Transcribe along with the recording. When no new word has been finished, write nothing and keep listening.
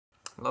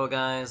Hello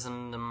guys,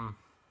 and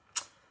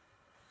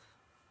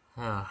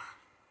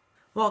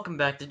welcome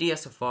back to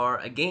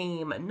DSFR, a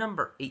game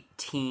number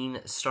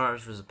 18,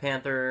 Stars vs.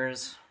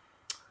 Panthers.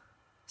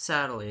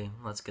 Sadly,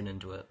 let's get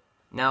into it.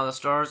 Now the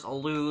Stars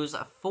lose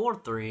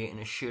 4-3 in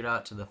a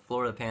shootout to the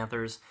Florida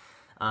Panthers.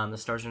 The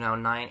Stars are now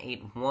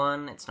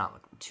 9-8-1, it's not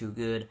looking too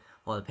good,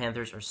 while the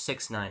Panthers are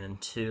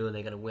 6-9-2,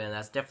 they gotta win.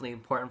 That's definitely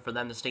important for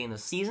them to stay in the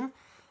season.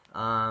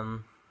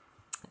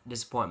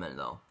 Disappointment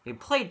though. They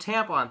played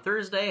Tampa on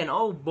Thursday, and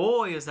oh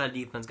boy is that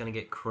defense going to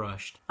get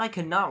crushed. I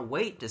could not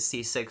wait to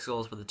see 6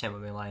 goals for the Tampa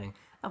Bay Lightning.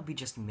 That would be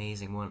just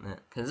amazing, wouldn't it?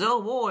 Because oh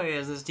boy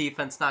is this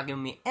defense not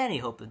giving me any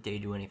hope that they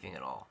do anything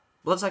at all.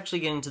 Let's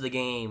actually get into the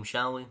game,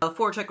 shall we? The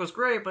forecheck was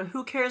great, but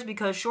who cares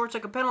because Short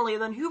took a penalty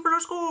and then Hoover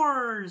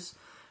scores!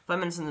 5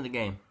 minutes into the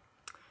game.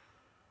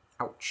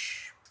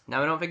 Ouch.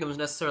 Now I don't think it was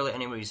necessarily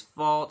anybody's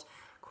fault.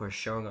 Of course,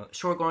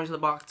 Short going to the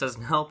box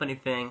doesn't help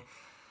anything.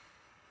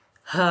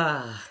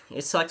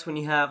 It sucks when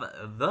you have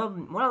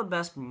one of the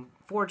best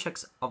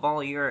forechecks of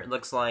all year. It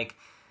looks like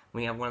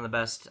when you have one of the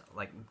best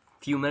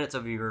few minutes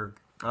of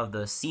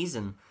the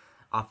season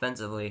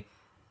offensively,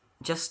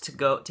 just to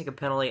go take a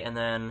penalty and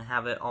then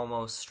have it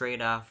almost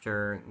straight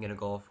after get a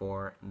goal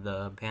for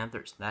the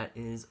Panthers. That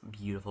is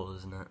beautiful,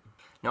 isn't it?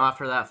 Now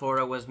after that,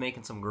 Florida was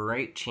making some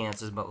great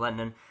chances, but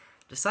Lennon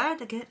decided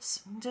to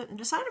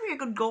be a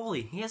good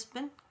goalie. He has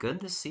been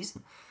good this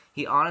season.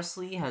 He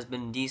honestly has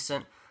been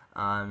decent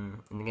in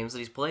the games that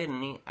he's played,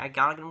 and I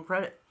gotta give him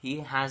credit.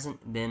 He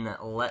hasn't been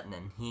letting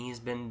in.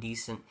 He's been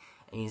decent,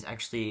 and he's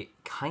actually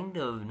kind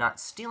of not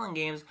stealing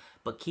games,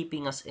 but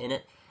keeping us in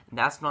it.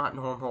 That's not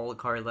normal,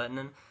 Kari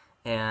Lettinen,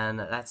 and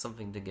that's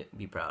something to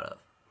be proud of.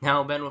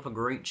 Now Ben with a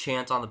great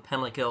chance on the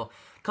penalty kill,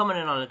 coming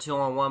in on a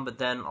 2-on-1, but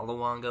then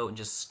Luongo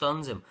just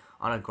stuns him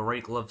on a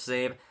great glove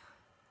save.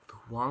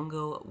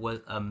 Luongo was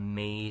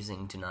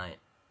amazing tonight.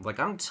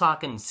 I'm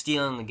talking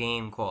stealing the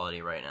game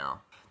quality right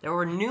now. There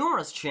were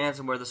numerous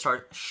chances where the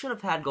Stars should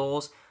have had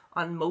goals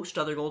on most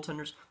other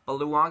goaltenders, but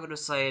Luongo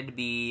decided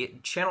to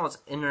channel his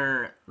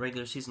inner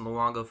regular season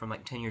Luongo from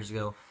 10 years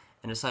ago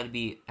and decided to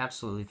be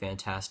absolutely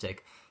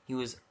fantastic. He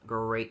was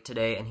great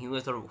today, and he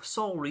was the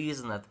sole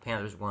reason that the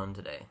Panthers won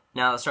today.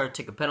 Now the Stars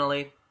take a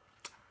penalty.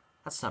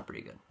 That's not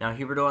pretty good. Now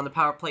Huberdeau on the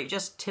power play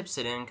just tips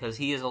it in because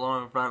he is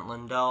alone in front.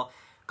 Lindell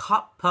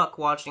caught puck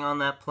watching on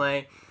that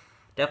play.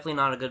 Definitely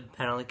not a good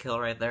penalty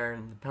kill right there.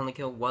 The penalty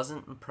kill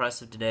wasn't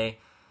impressive today.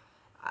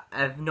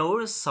 I've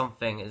noticed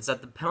something, is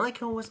that the penalty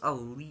kill was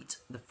elite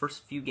the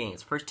first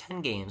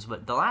 10 games,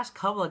 but the last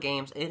couple of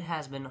games, it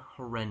has been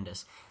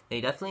horrendous.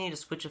 They definitely need to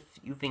switch a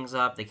few things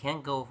up. They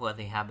can't go with what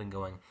they have been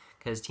going,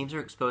 because teams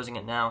are exposing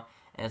it now,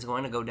 and it's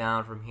going to go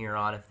down from here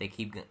on if they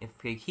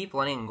keep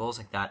letting in goals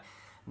like that.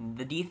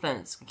 The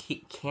defense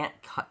can't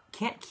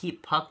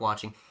keep puck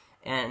watching,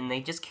 and they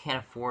just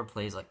can't afford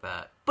plays like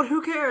that. But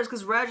who cares,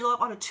 because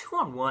Radulov on a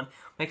 2-on-1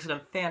 makes it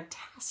a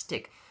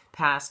fantastic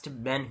pass to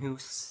Ben, who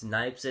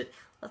snipes it.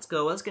 Let's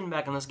go. Let's get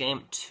back in this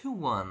game.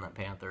 2-1,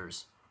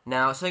 Panthers.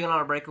 Now, Sagan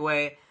on a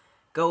breakaway,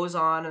 goes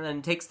on and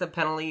then takes the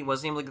penalty.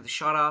 Wasn't able to get the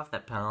shot off.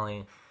 That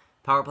penalty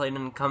power play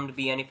didn't come to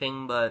be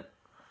anything, but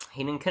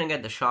he couldn't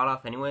get the shot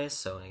off anyways,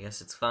 so I guess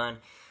it's fine.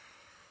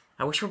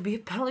 I wish it would be a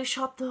penalty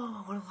shot, though.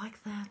 I would have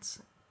liked that.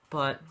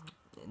 But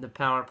the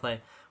power play,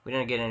 we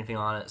didn't get anything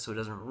on it, so it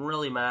doesn't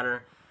really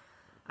matter.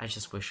 I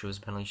just wish it was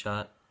a penalty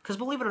shot. Because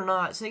believe it or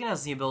not, Sagan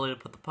has the ability to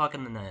put the puck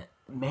in the net.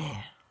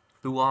 Man,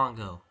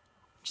 Luongo.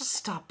 Just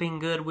stop being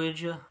good, would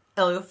you?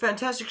 Elliot,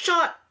 fantastic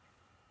shot!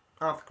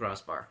 Off the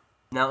crossbar.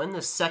 Now, in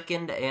the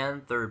second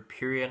and third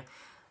period,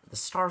 the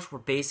Stars were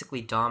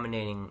basically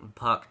dominating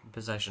puck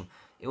possession.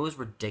 It was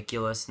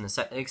ridiculous,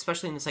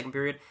 especially in the second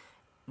period.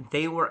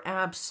 They were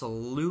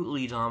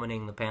absolutely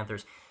dominating the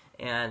Panthers.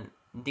 And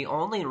the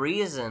only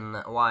reason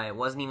why it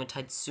wasn't even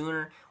tied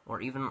sooner, or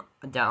even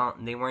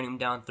down, they weren't even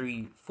down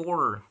 3,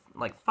 4,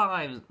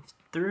 5,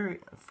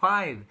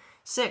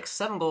 6,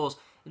 7 goals,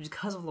 is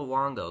because of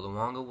Luongo.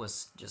 Luongo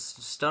was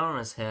just stunned on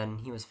his head, and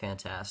he was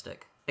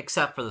fantastic.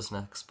 Except for this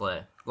next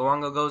play.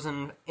 Luongo goes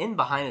in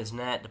behind his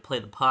net to play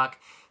the puck.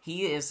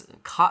 He is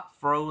caught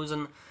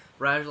frozen.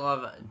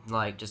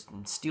 Radulov, just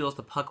steals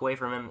the puck away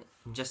from him,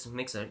 and just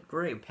makes a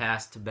great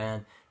pass to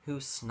Ben, who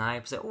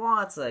snipes it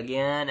once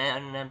again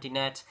at an empty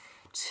net.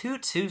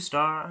 2-2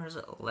 Stars.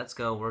 Let's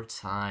go. We're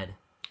tied.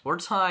 We're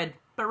tied,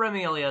 but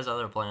Remi Elie has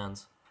other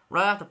plans.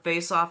 Right off the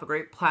face-off, a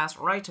great pass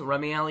right to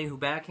Remi Elie, who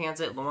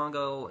backhands it.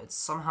 Luongo, it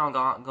somehow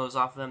goes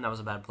off of him. That was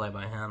a bad play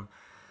by him.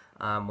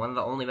 One of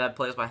the only bad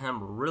plays by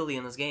him, really,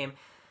 in this game.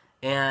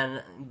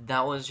 And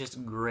that was just a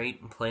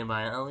great play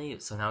by Elie.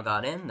 So now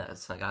got in.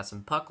 I got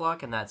some puck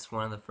luck, and that's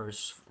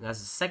that's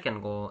his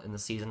second goal in the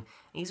season.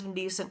 He's been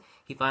decent.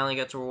 He finally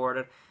gets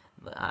rewarded.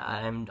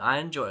 I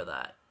enjoy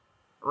that.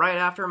 Right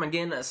after,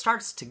 McGinn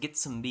starts to get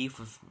some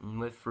beef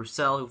with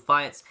Roussel, who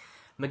fights.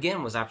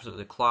 McGinn was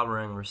absolutely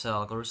clobbering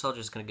Roussel. Roussel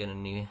just couldn't get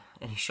any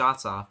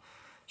shots off,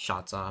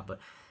 but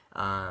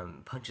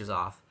punches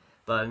off.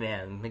 But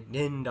man,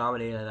 McGinn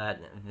dominated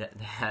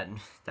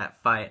that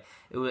fight.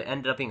 It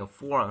ended up being a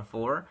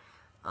 4-on-4.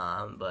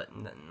 But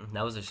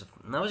that was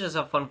just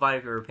a fun fight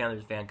if you're a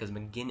Panthers fan because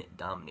McGinn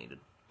dominated.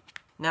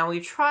 Now we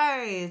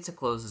try to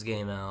close this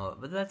game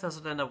out, but that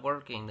doesn't end up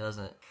working, does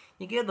it?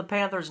 You give the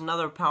Panthers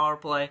another power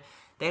play.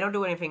 They don't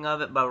do anything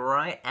of it, but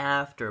right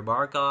after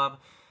Barkov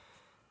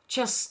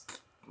just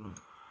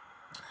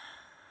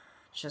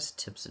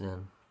tips it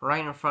in.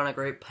 Right in front, a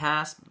great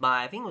pass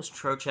by, I think it was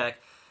Trocheck,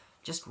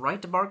 just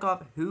right to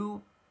Barkov,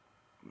 who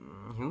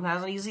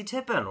has an easy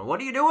tip in. What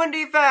are you doing,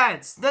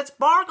 defense? That's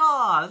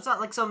Barkov. It's not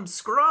like some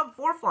scrub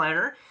fourth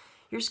liner.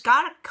 You just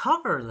gotta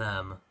cover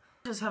them.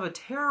 Just have a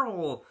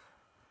terrible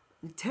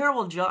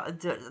job.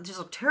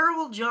 Just a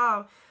terrible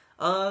job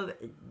of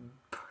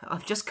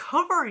just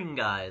covering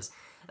guys,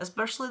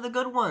 especially the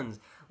good ones.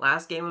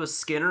 Last game it was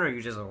Skinner.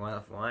 You just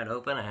left wide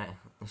open.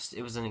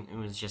 It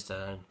was just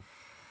a.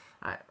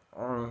 I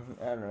don't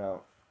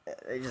know.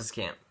 I just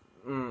can't.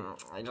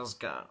 I just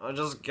got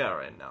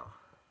right now.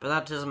 But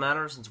that doesn't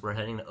matter since we're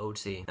heading to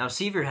OT. Now,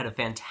 Sevier had a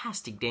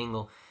fantastic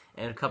dangle,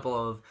 and a couple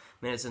of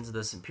minutes into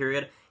this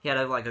period, he had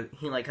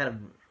kind of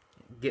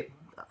get.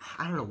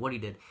 I don't know what he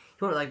did.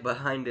 He went like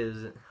behind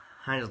his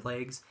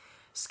legs,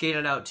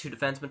 skated out two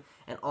defensemen,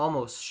 and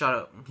almost shot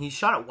it. He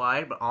shot it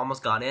wide, but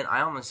almost got in.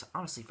 I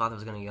honestly thought that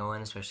was gonna go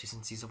in, especially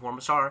since he's a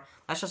former star.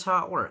 That's just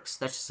how it works.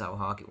 That's just how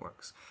hockey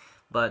works.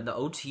 But the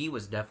OT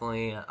was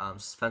definitely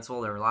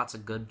suspenseful. There were lots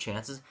of good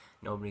chances.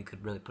 Nobody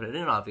could really put it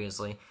in,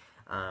 obviously.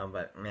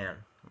 But, man,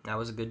 that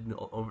was a good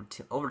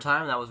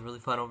overtime. That was really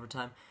fun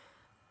overtime.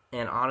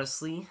 And,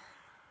 honestly,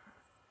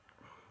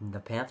 the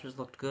Panthers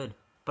looked good.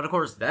 But, of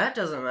course, that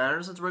doesn't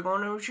matter since we're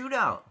going to a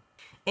shootout.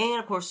 And,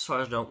 of course, the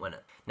Stars don't win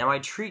it. Now, I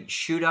treat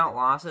shootout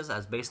losses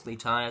as basically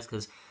ties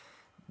because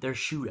they're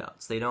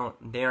shootouts. They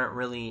aren't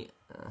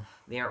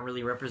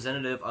really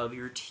representative of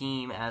your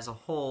team as a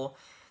whole.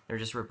 They're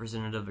just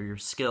representative of your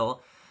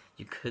skill.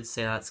 You could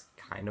say that's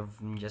kind of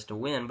just a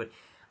win, but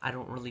I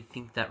don't really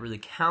think that really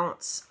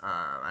counts.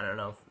 I don't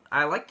know.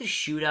 I like the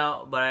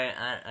shootout, but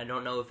I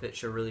don't know if it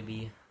should really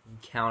be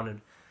counted.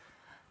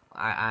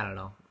 I don't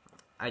know.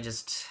 I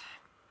just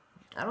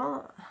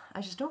don't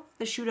think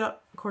the shootout,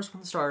 of course, when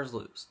the Stars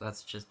lose.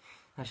 That's just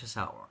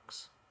how it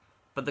works.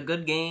 But the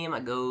good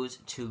game goes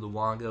to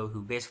Luongo,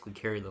 who basically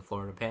carried the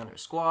Florida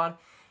Panthers squad.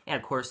 And,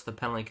 of course, the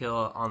penalty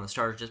kill on the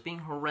Stars just being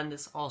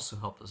horrendous also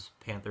helped the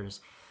Panthers.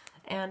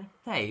 And,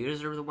 hey, you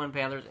deserve the win,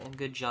 Panthers, and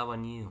good job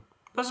on you.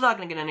 But it's not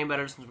going to get any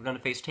better since we're going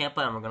to face Tampa,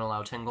 and we're going to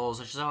allow 10 goals.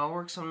 That's just how it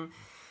works. And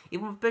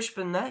even with Bishop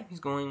in net, he's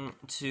going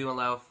to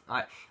allow...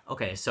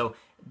 Okay, so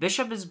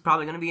Bishop is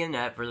probably going to be in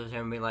net for the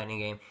Tampa Bay Lightning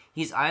game.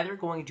 He's either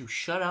going to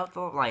shut out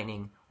the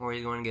Lightning, or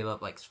he's going to give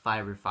up like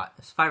 5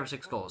 or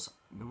 6 goals.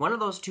 One of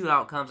those two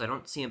outcomes, I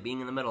don't see him being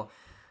in the middle.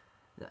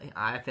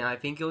 I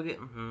think you'll get.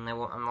 I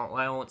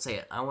won't say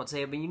it. I won't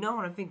say it, but you know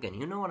what I'm thinking.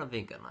 You know what I'm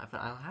thinking.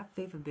 I'll have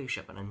faith in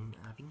Bishop, and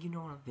I think you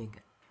know what I'm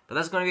thinking. But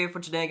that's going to be it for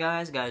today,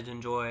 guys. Guys,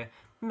 enjoy.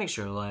 Make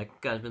sure to like.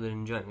 Guys, really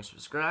enjoy.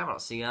 Subscribe. I'll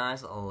see you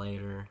guys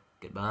later.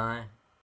 Goodbye.